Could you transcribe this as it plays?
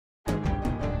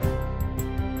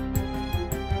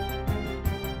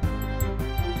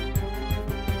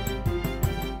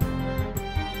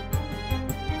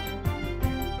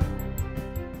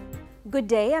Good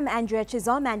day, I'm Andrea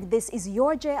Chisholm and this is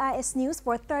your JIS News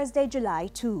for Thursday, July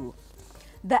 2.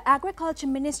 The Agriculture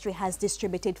Ministry has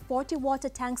distributed 40 water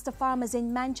tanks to farmers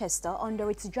in Manchester under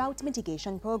its drought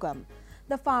mitigation program.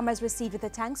 The farmers received the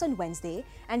tanks on Wednesday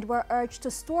and were urged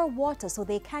to store water so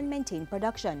they can maintain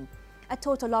production. A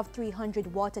total of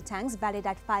 300 water tanks valued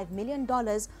at $5 million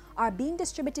are being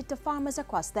distributed to farmers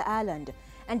across the island.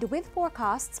 And with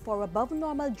forecasts for above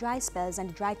normal dry spells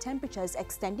and dry temperatures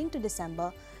extending to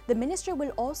December, the ministry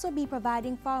will also be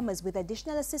providing farmers with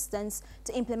additional assistance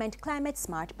to implement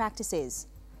climate-smart practices.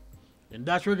 In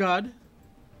that regard,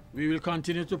 we will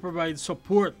continue to provide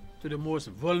support to the most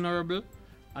vulnerable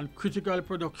and critical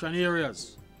production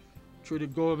areas through the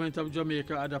Government of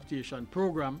Jamaica Adaptation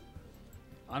Program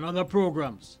and other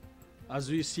programs as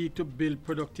we seek to build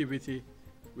productivity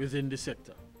within the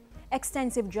sector.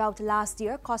 Extensive drought last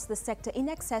year cost the sector in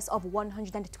excess of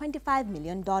 $125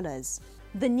 million.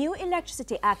 The new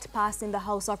Electricity Act passed in the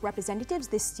House of Representatives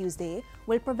this Tuesday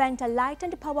will prevent a light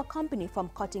and power company from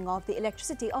cutting off the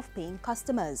electricity of paying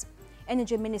customers.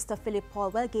 Energy Minister Philip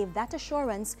Paulwell gave that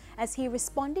assurance as he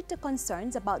responded to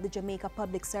concerns about the Jamaica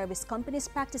Public Service Company's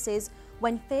practices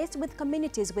when faced with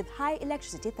communities with high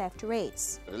electricity theft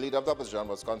rates. The leader of the opposition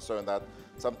was concerned that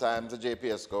sometimes the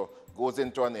JPS goes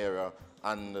into an area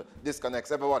and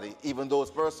disconnects everybody, even those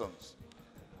persons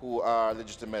who are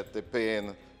legitimately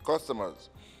paying customers.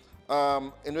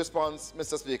 In response,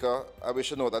 Mr. Speaker, I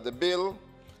wish you know that the bill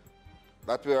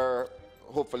that we are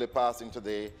hopefully passing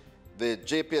today, the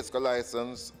JPS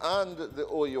license and the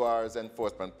OUR's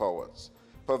enforcement powers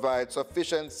provide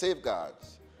sufficient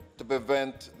safeguards to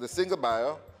prevent the single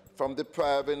buyer from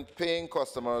depriving paying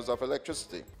customers of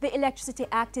electricity. The Electricity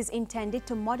Act is intended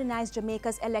to modernize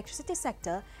Jamaica's electricity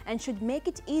sector and should make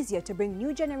it easier to bring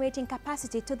new generating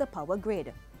capacity to the power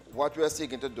grid. What we are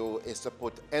seeking to do is to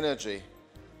put energy,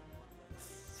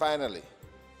 finally,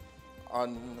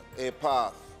 on a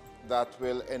path that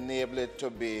will enable it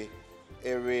to be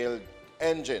a real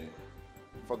engine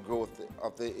for growth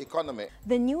of the economy.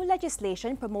 The new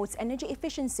legislation promotes energy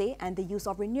efficiency and the use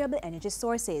of renewable energy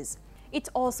sources. It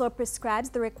also prescribes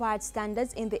the required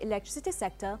standards in the electricity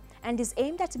sector and is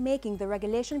aimed at making the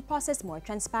regulation process more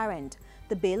transparent.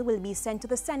 The bill will be sent to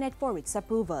the Senate for its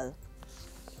approval.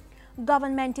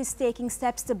 Government is taking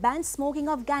steps to ban smoking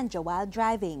of ganja while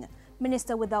driving.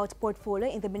 Minister without portfolio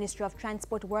in the Ministry of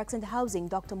Transport, Works and Housing,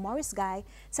 Dr. Maurice Guy,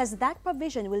 says that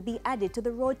provision will be added to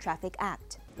the Road Traffic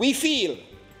Act. We feel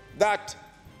that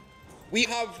we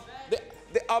have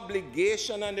the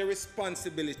obligation and the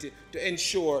responsibility to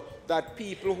ensure that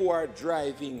people who are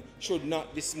driving should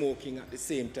not be smoking at the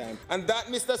same time. And that,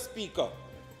 Mr. Speaker,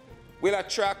 will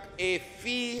attract a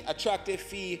fee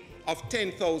of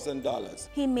 $10,000.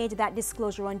 He made that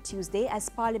disclosure on Tuesday as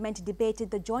Parliament debated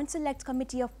the Joint Select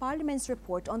Committee of Parliament's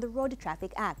report on the Road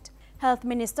Traffic Act. Health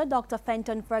Minister Dr.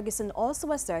 Fenton Ferguson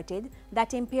also asserted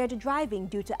that impaired driving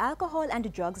due to alcohol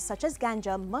and drugs such as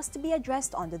ganja must be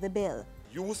addressed under the bill.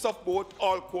 Use of both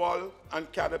alcohol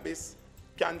and cannabis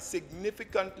can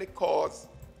significantly cause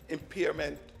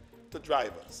impairment to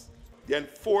drivers. The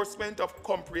enforcement of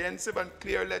comprehensive and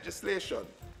clear legislation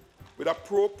with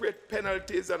appropriate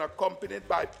penalties and accompanied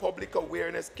by public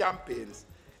awareness campaigns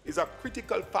is a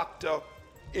critical factor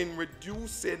in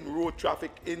reducing road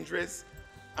traffic injuries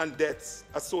and deaths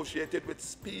associated with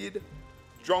speed,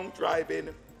 drunk driving,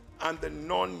 and the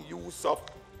non-use of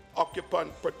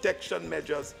occupant protection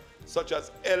measures such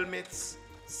as helmets,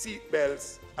 seat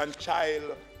belts, and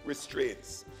child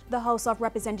restraints. The House of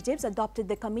Representatives adopted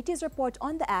the committee's report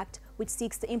on the act, which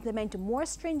seeks to implement more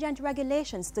stringent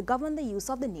regulations to govern the use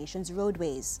of the nation's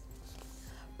roadways.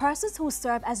 Persons who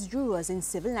serve as jurors in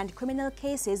civil and criminal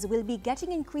cases will be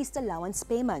getting increased allowance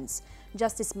payments.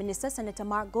 Justice Minister Senator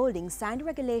Mark Golding signed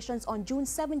regulations on June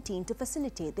 17 to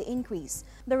facilitate the increase.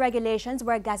 The regulations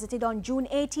were gazetted on June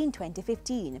 18,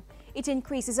 2015. It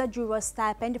increases a juror's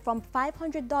stipend from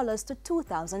 $500 to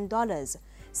 $2,000.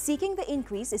 Seeking the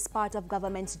increase is part of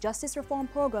government's justice reform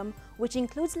program, which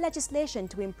includes legislation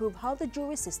to improve how the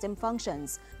jury system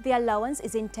functions. The allowance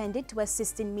is intended to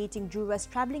assist in meeting jurors'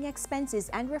 traveling expenses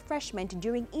and refreshment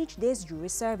during each day's jury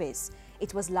service.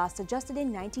 It was last adjusted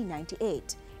in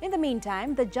 1998. In the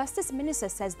meantime, the Justice Minister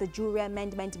says the Jury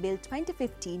Amendment Bill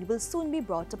 2015 will soon be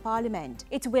brought to Parliament.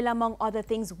 It will, among other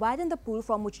things, widen the pool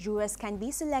from which jurors can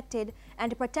be selected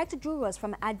and protect jurors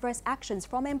from adverse actions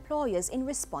from employers in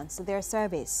response to their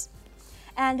service.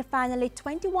 And finally,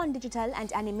 21 digital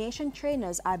and animation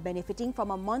trainers are benefiting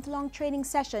from a month-long training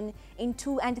session in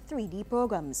 2 and 3D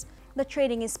programs. The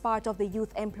training is part of the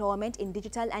Youth Employment in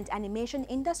Digital and Animation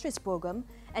Industries program,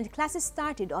 and classes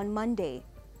started on Monday.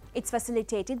 It's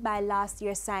facilitated by last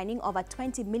year's signing of a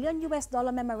 $20 million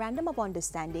Memorandum of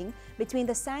Understanding between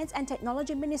the Science and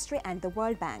Technology Ministry and the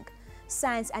World Bank.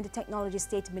 Science and Technology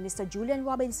State Minister Julian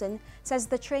Robinson says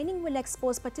the training will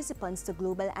expose participants to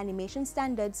global animation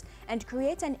standards and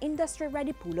create an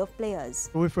industry-ready pool of players.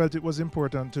 We felt it was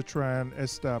important to try and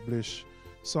establish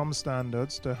some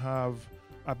standards to have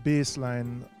a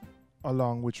baseline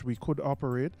along which we could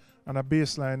operate, and a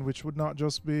baseline which would not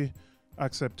just be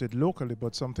accepted locally,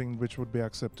 but something which would be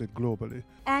accepted globally.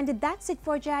 And that's it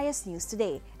for JIS News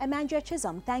today. I'm Andrea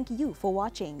Chisholm. Thank you for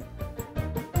watching.